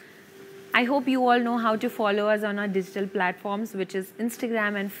 I hope you all know how to follow us on our digital platforms, which is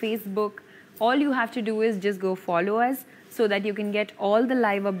Instagram and Facebook. All you have to do is just go follow us so that you can get all the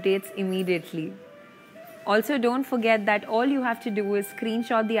live updates immediately. Also, don't forget that all you have to do is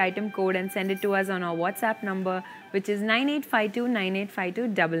screenshot the item code and send it to us on our WhatsApp number, which is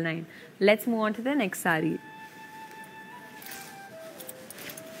 9852985299. Let's move on to the next sari.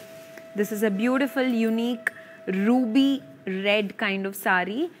 This is a beautiful, unique ruby red kind of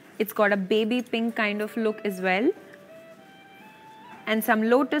sari. It's got a baby pink kind of look as well. And some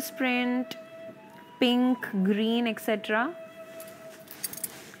lotus print, pink, green, etc.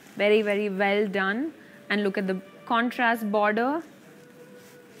 Very, very well done. And look at the contrast border.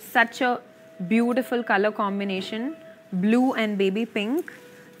 Such a beautiful color combination. Blue and baby pink.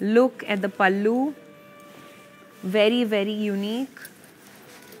 Look at the pallu. Very, very unique.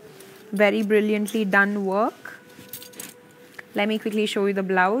 Very brilliantly done work. Let me quickly show you the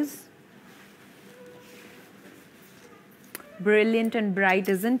blouse. Brilliant and bright,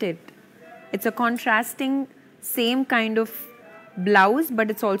 isn't it? It's a contrasting same kind of blouse, but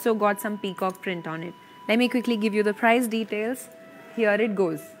it's also got some peacock print on it. Let me quickly give you the price details. Here it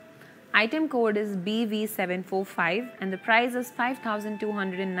goes. Item code is BV745 and the price is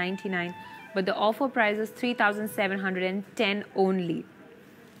 5,299, but the offer price is 3,710 only.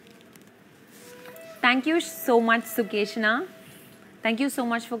 Thank you so much, Sukeshna. Thank you so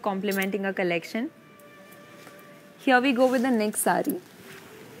much for complimenting our collection. Here we go with the next sari.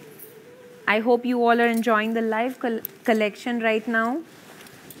 I hope you all are enjoying the live collection right now.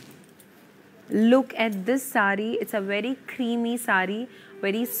 Look at this sari. It's a very creamy sari,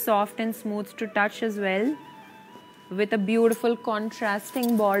 very soft and smooth to touch as well, with a beautiful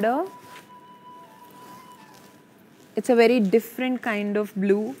contrasting border. It's a very different kind of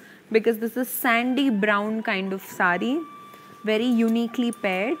blue because this is sandy brown kind of sari, very uniquely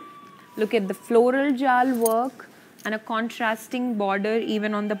paired. Look at the floral jal work and a contrasting border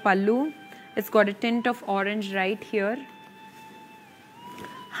even on the pallu. It's got a tint of orange right here.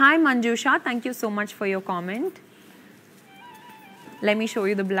 Hi Manjusha, thank you so much for your comment. Let me show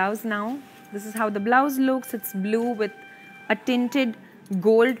you the blouse now. This is how the blouse looks. It's blue with a tinted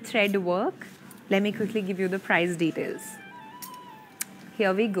gold thread work. Let me quickly give you the price details.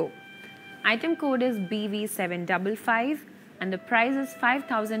 Here we go. Item code is BV755 and the price is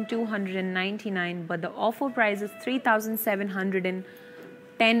 5,299, but the offer price is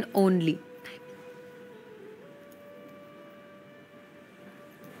 3,710 only.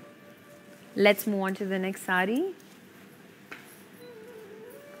 Let's move on to the next sari.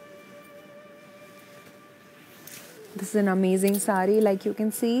 This is an amazing sari, like you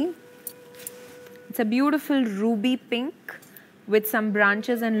can see. It's a beautiful ruby pink with some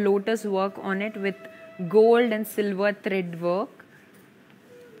branches and lotus work on it with gold and silver thread work.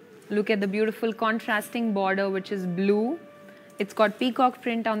 Look at the beautiful contrasting border, which is blue. It's got peacock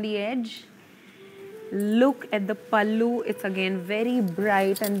print on the edge. Look at the pallu. It's again very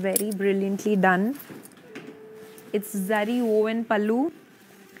bright and very brilliantly done. It's zari woven pallu.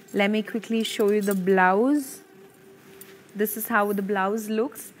 Let me quickly show you the blouse. This is how the blouse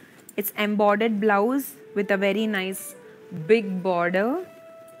looks. It's embroidered blouse with a very nice big border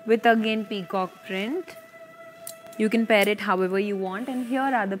with again peacock print. You can pair it however you want, and here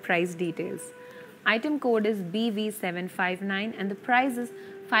are the price details. Item code is BV759 and the price is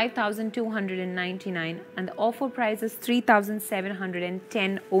 5,299 and the offer price is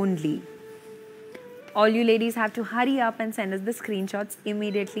 3,710 only. All you ladies have to hurry up and send us the screenshots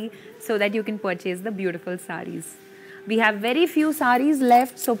immediately so that you can purchase the beautiful saris. We have very few saris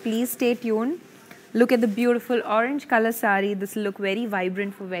left, so please stay tuned. Look at the beautiful orange color sari. This will look very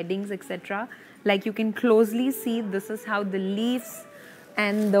vibrant for weddings, etc. Like you can closely see, this is how the leaves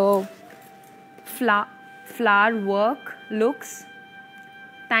and the flower work looks.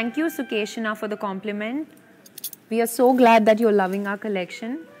 Thank you, Sukeshina, for the compliment. We are so glad that you're loving our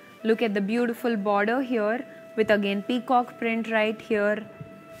collection. Look at the beautiful border here with again peacock print right here.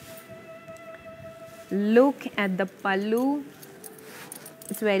 Look at the pallu.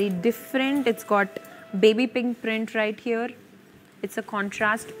 It's very different. It's got baby pink print right here. It's a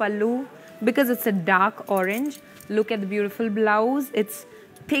contrast pallu because it's a dark orange. Look at the beautiful blouse. It's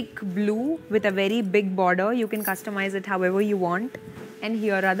thick blue with a very big border. You can customize it however you want. And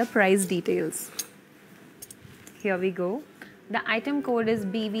here are the price details. Here we go. The item code is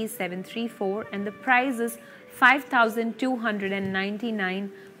BV734 and the price is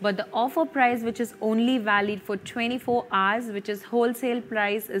 5,299, but the offer price, which is only valid for 24 hours, which is wholesale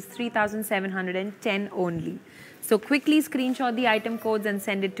price, is 3,710 only. So quickly screenshot the item codes and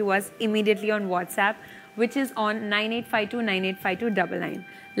send it to us immediately on WhatsApp, which is on 9852985299.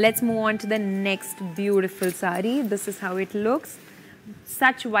 Let's move on to the next beautiful sari. This is how it looks.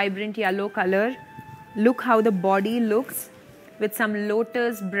 Such vibrant yellow color. Look how the body looks with some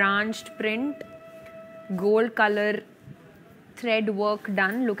lotus branched print, gold color thread work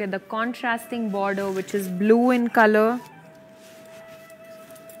done. Look at the contrasting border, which is blue in color.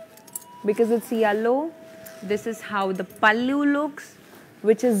 Because it's yellow, this is how the pallu looks,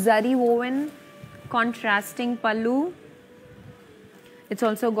 which is zari woven, contrasting pallu. It's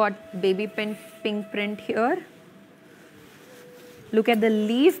also got baby pink print here. Look at the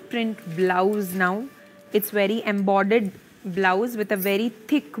leaf print blouse now. It's very embroidered blouse with a very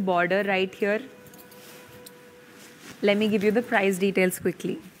thick border right here. Let me give you the price details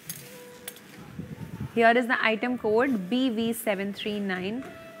quickly. Here is the item code BV739.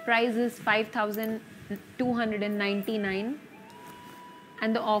 Price is 5,299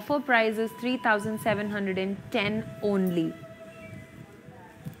 and the offer price is 3,710 only.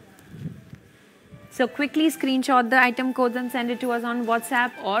 So quickly screenshot the item codes and send it to us on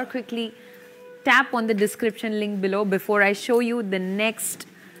WhatsApp, or quickly tap on the description link below before I show you the next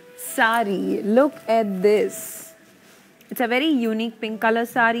sari. Look at this. It's a very unique pink color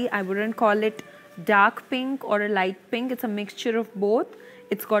sari. I wouldn't call it dark pink or a light pink. It's a mixture of both.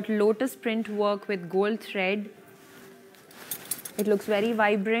 It's got lotus print work with gold thread. It looks very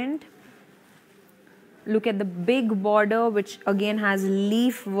vibrant. Look at the big border, which again has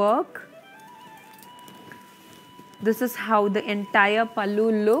leaf work. This is how the entire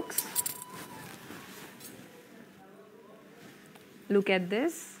pallu looks. Look at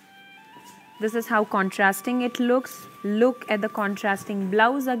this. This is how contrasting it looks. Look at the contrasting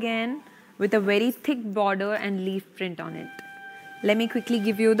blouse again with a very thick border and leaf print on it. Let me quickly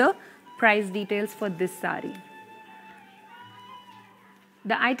give you the price details for this sari.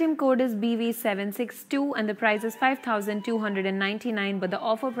 The item code is BV762 and the price is 5,299, but the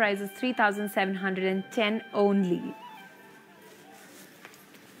offer price is 3,710 only.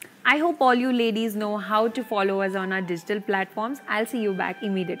 I hope all you ladies know how to follow us on our digital platforms. I'll see you back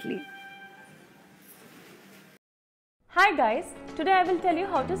immediately. Hi guys, today I will tell you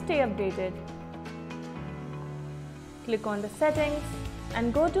how to stay updated. Click on the settings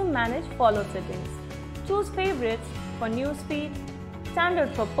and go to manage follow settings. Choose favorites for newsfeed,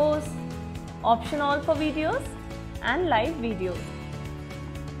 standard for posts, option all for videos and live videos.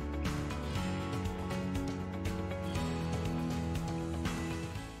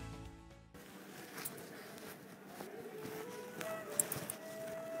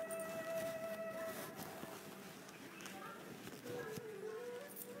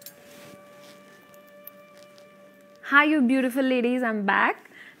 Hi you beautiful ladies, I'm back.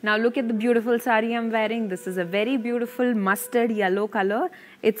 Now look at the beautiful sari I'm wearing. This is a very beautiful mustard yellow color.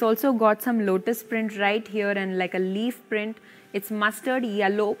 It's also got some lotus print right here and like a leaf print. It's mustard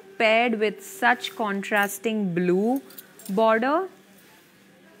yellow paired with such contrasting blue border.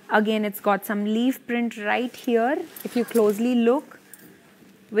 Again, it's got some leaf print right here. If you closely look,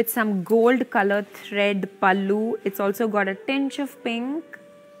 with some gold color thread pallu. It's also got a tinge of pink.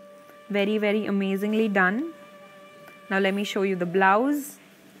 Very, very amazingly done. Now let me show you the blouse.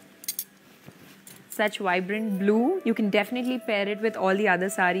 Such vibrant blue. You can definitely pair it with all the other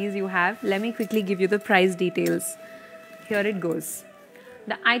saris you have. Let me quickly give you the price details. Here it goes.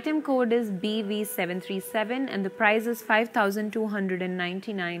 The item code is BV737 and the price is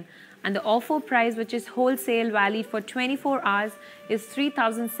 5,299 and the offer price, which is wholesale valid for 24 hours, is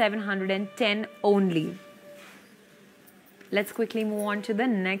 3,710 only. Let's quickly move on to the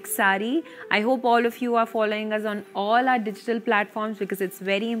next sari. I hope all of you are following us on all our digital platforms because it's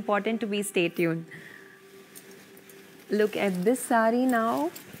very important to be stay tuned. Look at this sari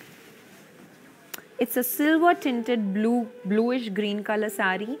now. It's a silver tinted bluish green color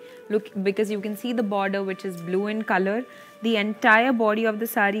sari. Look, because you can see the border which is blue in color. The entire body of the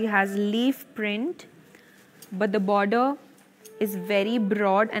sari has leaf print, but the border is very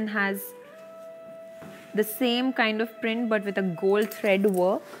broad and has the same kind of print but with a gold thread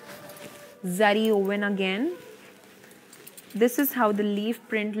work. Zari woven again. This is how the leaf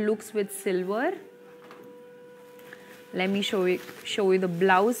print looks with silver. Let me show you the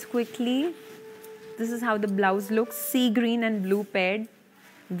blouse quickly. This is how the blouse looks, sea green and blue paired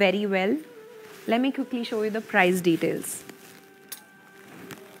very well. Let me quickly show you the price details.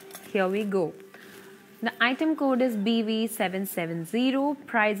 Here we go. The item code is BV770,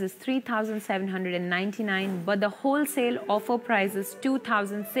 price is 3,799, but the wholesale offer price is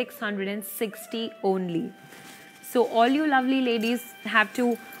 2,660 only. So all you lovely ladies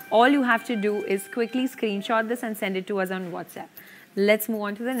all you have to do is quickly screenshot this and send it to us on WhatsApp. Let's move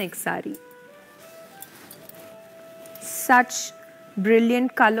on to the next sari. Such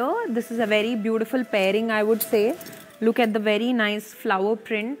brilliant color. This is a very beautiful pairing, I would say. Look at the very nice flower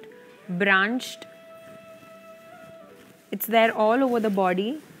print, branched. It's there all over the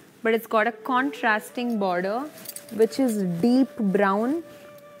body, but it's got a contrasting border which is deep brown.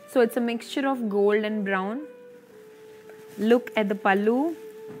 So it's a mixture of gold and brown. Look at the pallu.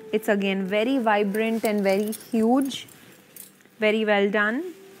 It's again very vibrant and very huge. Very well done.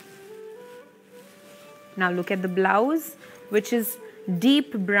 Now look at the blouse, which is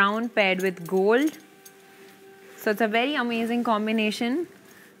deep brown paired with gold. So it's a very amazing combination.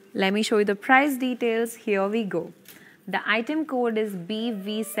 Let me show you the price details. Here we go. The item code is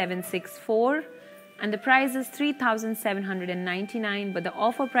BV764 and the price is 3,799, but the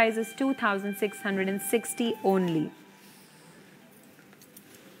offer price is 2,660 only.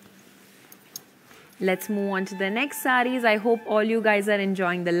 Let's move on to the next saris. I hope all you guys are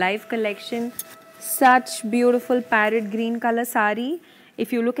enjoying the live collection. Such beautiful parrot green color sari.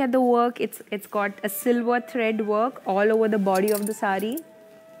 If you look at the work, it's got a silver thread work all over the body of the sari.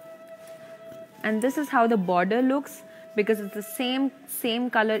 And this is how the border looks, because it's the same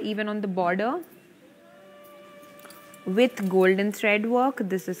color even on the border with golden thread work.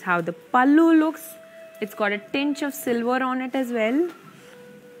 This is how the pallu looks. It's got a tinge of silver on it as well.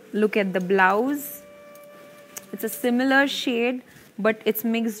 Look at the blouse. It's a similar shade, but it's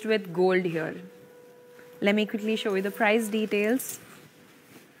mixed with gold here. Let me quickly show you the price details.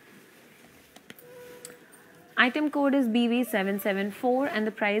 Item code is BV774 and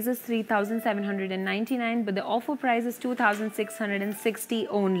the price is 3,799, but the offer price is 2,660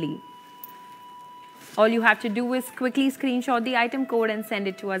 only. All you have to do is quickly screenshot the item code and send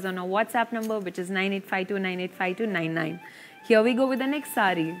it to us on our WhatsApp number, which is 9852985299. Here we go with the next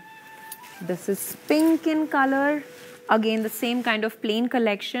sari. This is pink in color. Again, the same kind of plain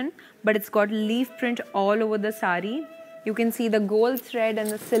collection, but it's got leaf print all over the sari. You can see the gold thread and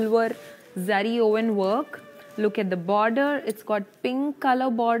the silver zari woven work. Look at the border. It's got pink color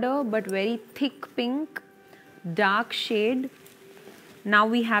border, but very thick pink, dark shade. Now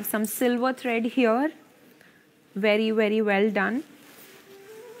we have some silver thread here. Very well done.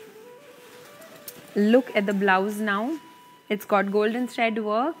 Look at the blouse now. It's got golden thread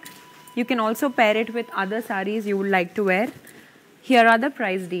work. You can also pair it with other sarees you would like to wear. Here are the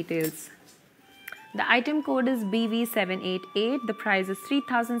price details. The item code is BV788. The price is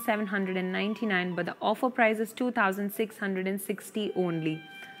 3,799, but the offer price is 2,660 only.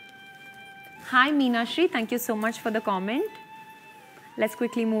 Hi Meenashri, thank you so much for the comment. Let's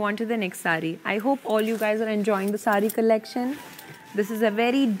quickly move on to the next saree. I hope all you guys are enjoying the saree collection. This is a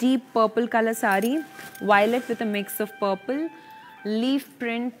very deep purple color saree, violet with a mix of purple, leaf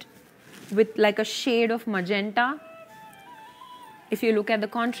print with like a shade of magenta. If you look at the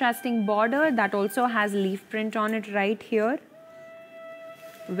contrasting border, that also has leaf print on it right here.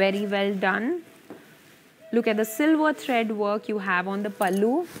 Very well done. Look at the silver thread work you have on the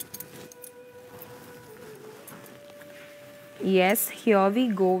pallu. Yes, here we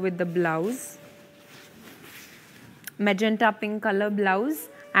go with the blouse. Magenta pink color blouse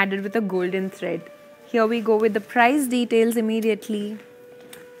added with a golden thread. Here we go with the price details immediately.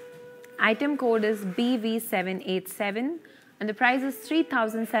 Item code is BV787 and the price is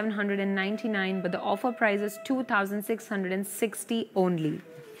 3,799, but the offer price is 2,660 only.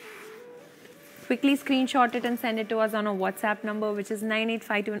 Quickly screenshot it and send it to us on our WhatsApp number, which is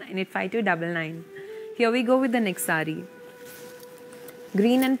 9852985299. Here we go with the next saree.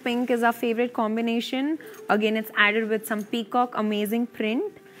 Green and pink is our favorite combination. Again, it's added with some peacock amazing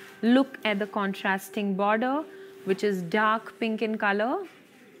print. Look at the contrasting border, which is dark pink in color.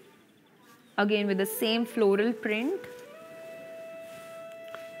 Again, with the same floral print.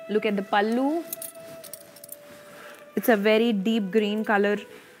 Look at the pallu. It's a very deep green color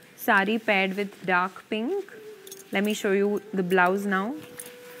saree paired with dark pink. Let me show you the blouse now.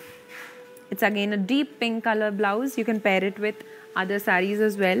 It's again a deep pink color blouse. You can pair it with other sarees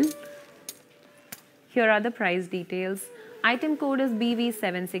as well. Here are the price details. Item code is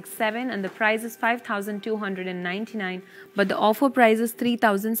BV767 and the price is 5,299, but the offer price is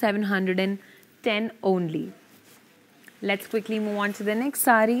 3,710 only. Let's quickly move on to the next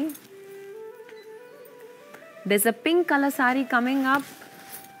saree. There's a pink color saree coming up.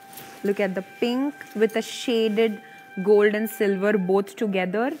 Look at the pink with a shaded gold and silver both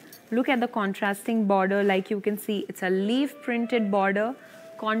together. Look at the contrasting border. Like you can see, it's a leaf printed border,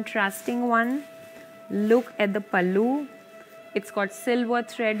 contrasting one. Look at the pallu. It's got silver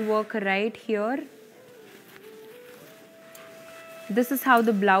thread work right here. This is how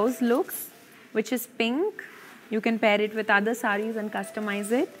the blouse looks, which is pink. You can pair it with other sarees and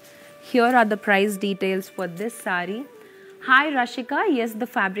customize it. Here are the price details for this saree. Hi Rashika, yes, the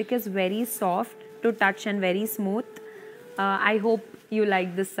fabric is very soft to touch and very smooth. I hope you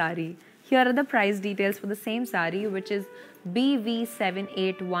like this saree. Here are the price details for the same saree, which is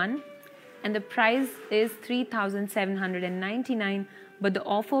BV781 and the price is 3,799, but the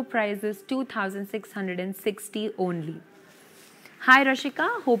offer price is 2,660 only. Hi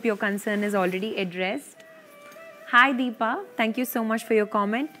Rashika, hope your concern is already addressed. Hi Deepa, thank you so much for your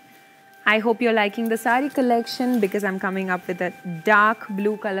comment. I hope you're liking the saree collection because I'm coming up with a dark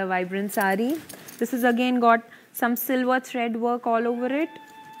blue color vibrant saree. This is again got some silver thread work all over it,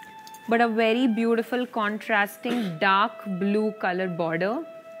 but a very beautiful contrasting dark blue color border.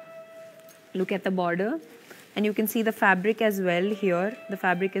 Look at the border and you can see the fabric as well here. The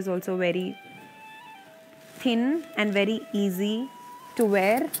fabric is also very thin and very easy to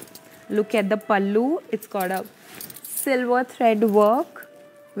wear. Look at the pallu. It's got a silver thread work,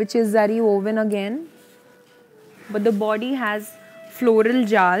 which is zari woven again, but the body has floral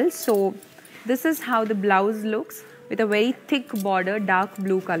jal. So this is how the blouse looks with a very thick border, dark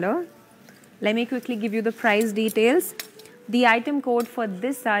blue color. Let me quickly give you the price details. The item code for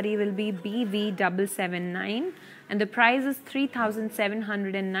this saree will be BV779 and the price is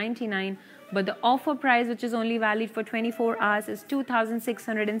 3,799, but the offer price, which is only valid for 24 hours, is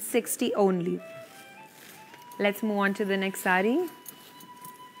 2,660 only. Let's move on to the next saree.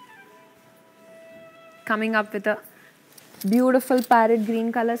 Coming up with a beautiful parrot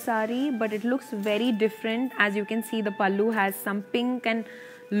green color saree, but it looks very different. As you can see, the pallu has some pink and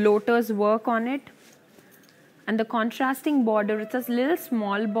lotus work on it. And the contrasting border, it's a little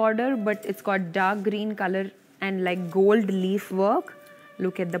small border, but it's got dark green color and like gold leaf work.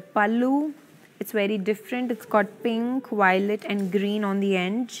 Look at the pallu. It's very different. It's got pink, violet and green on the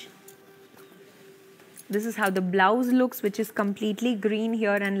edge. This is how the blouse looks, which is completely green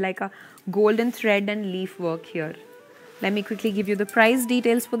here and like a golden thread and leaf work here. Let me quickly give you the price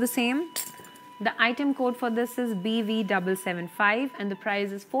details for the same. The item code for this is BV775 and the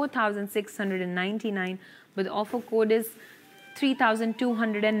price is 4,699, but the offer code is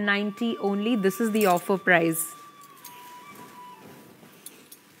 3,290 only. This is the offer price.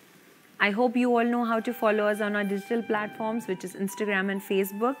 I hope you all know how to follow us on our digital platforms, which is Instagram and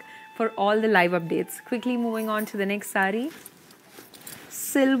Facebook, for all the live updates. Quickly moving on to the next sari.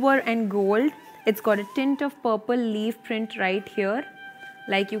 Silver and gold. It's got a tint of purple leaf print right here.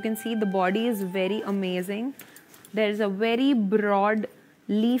 Like you can see, the body is very amazing. There is a very broad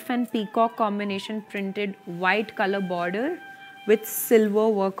leaf and peacock combination printed white color border with silver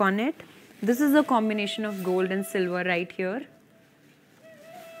work on it. This is a combination of gold and silver right here.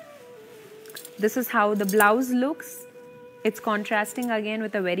 This is how the blouse looks. It's contrasting again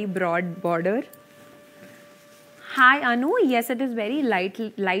with a very broad border. Hi Anu, yes, it is very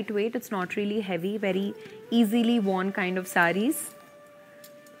lightweight. It's not really heavy, very easily worn kind of saris.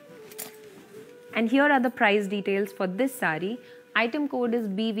 And here are the price details for this sari. Item code is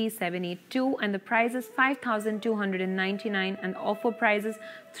BV782 and the price is 5,299 and the offer price is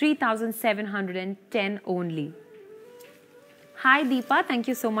 3,710 only. Hi Deepa, thank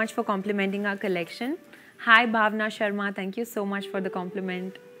you so much for complimenting our collection. Hi Bhavna Sharma, thank you so much for the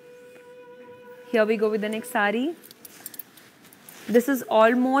compliment. Here we go with the next sari. This is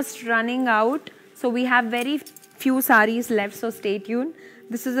almost running out, so we have very few saris left, so stay tuned.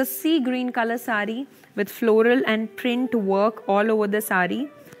 This is a sea green color sari with floral and print work all over the sari.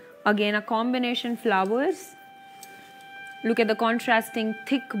 Again, a combination flowers. Look at the contrasting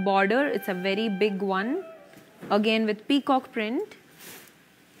thick border. It's a very big one. Again with peacock print.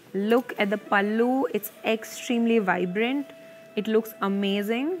 Look at the pallu. It's extremely vibrant. It looks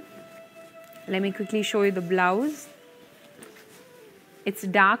amazing. Let me quickly show you the blouse. It's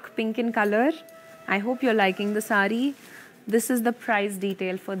dark pink in color. I hope you're liking the sari. This is the price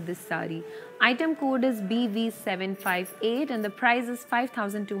detail for this sari. Item code is BV758 and the price is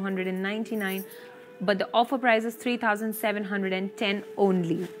 5,299, but the offer price is 3,710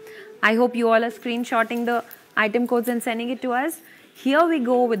 only. I hope you all are screenshotting the item codes and sending it to us. Here we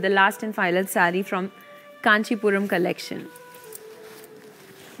go with the last and final sari from Kanchipuram collection.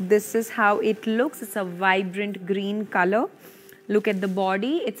 This is how it looks. It's a vibrant green color. Look at the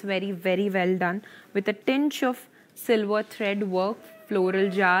body. It's very, very well done with a tinge of silver thread work, floral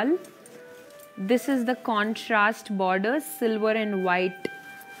jal. This is the contrast border, silver and white.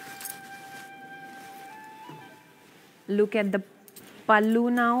 Look at the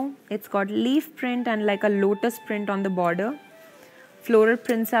pallu now. It's got leaf print and like a lotus print on the border. Floral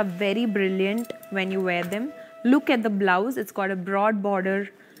prints are very brilliant when you wear them. Look at the blouse. It's got a broad border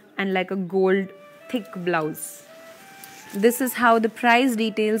and like a gold thick blouse. This is how the price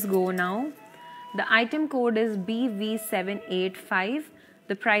details go now. The item code is BV785.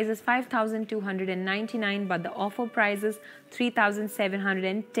 The price is 5,299, but the offer price is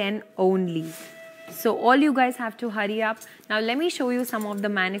 3,710 only. So all you guys have to hurry up. Now let me show you some of the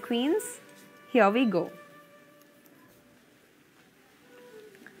mannequins. Here we go.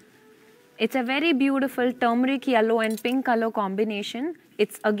 It's a very beautiful turmeric yellow and pink color combination.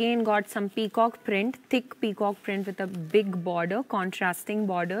 It's again got some peacock print, thick peacock print with a big border, contrasting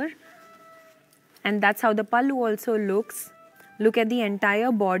border. And that's how the pallu also looks. Look at the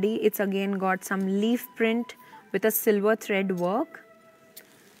entire body. It's again got some leaf print with a silver thread work.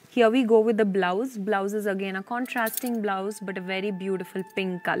 Here we go with the blouse. Blouse is again a contrasting blouse but a very beautiful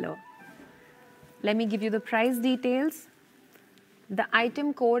pink color. Let me give you the price details. The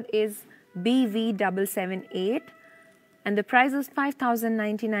item code is BV778 and the price is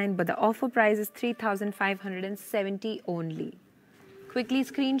 5,099, but the offer price is 3,570 only. Quickly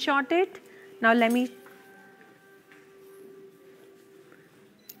screenshot it. Now let me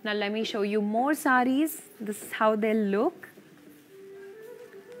show you more saris. This is how they look.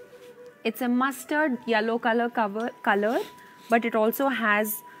 It's a mustard yellow color, but it also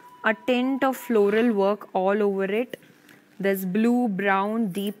has a tint of floral work all over it. There's blue, brown,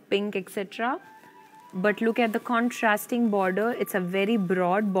 deep pink, etc. But look at the contrasting border. It's a very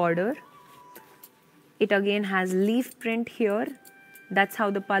broad border. It again has leaf print here. That's how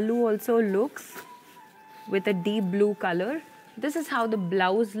the pallu also looks with a deep blue color. This is how the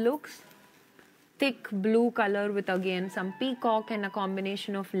blouse looks. Thick blue color with again some peacock and a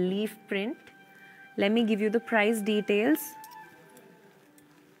combination of leaf print. Let me give you the price details.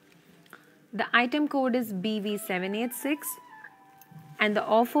 The item code is BV786 and the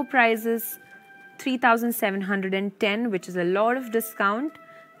offer price is 3,710, which is a lot of discount.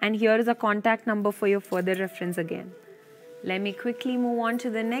 And here is a contact number for your further reference again. Let me quickly move on to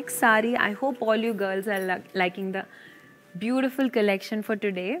the next sari. I hope all you girls are liking the beautiful collection for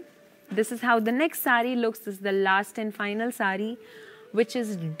today. This is how the next sari looks. This is the last and final sari, which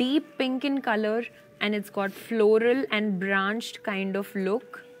is deep pink in color, and it's got floral and branched kind of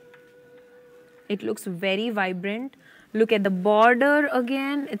look. It looks very vibrant. Look at the border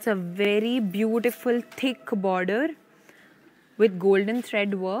again. It's a very beautiful thick border with golden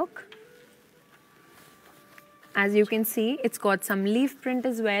thread work. As you can see, it's got some leaf print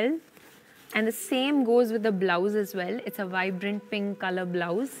as well. And the same goes with the blouse as well. It's a vibrant pink color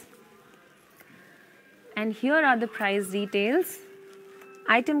blouse. And here are the price details.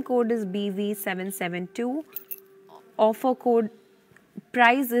 Item code is BV772. Offer code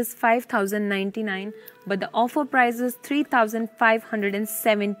price is 5,099, but the offer price is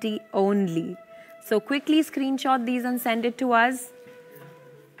 3,570 only. So quickly screenshot these and send it to us.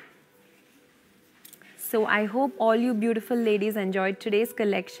 So I hope all you beautiful ladies enjoyed today's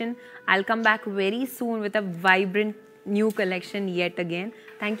collection. I'll come back very soon with a vibrant new collection yet again.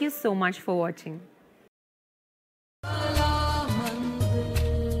 Thank you so much for watching.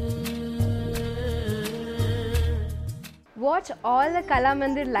 Watch all the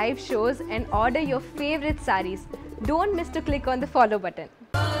Kalamandir live shows and order your favorite sarees. Don't miss to click on the follow button.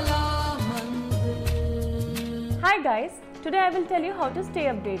 Hi guys, today I will tell you how to stay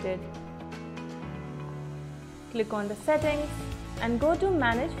updated. Click on the settings and go to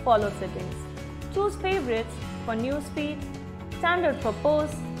manage follow settings. Choose favorites for newsfeed, standard for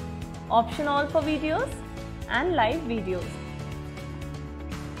posts, option all for videos and live videos.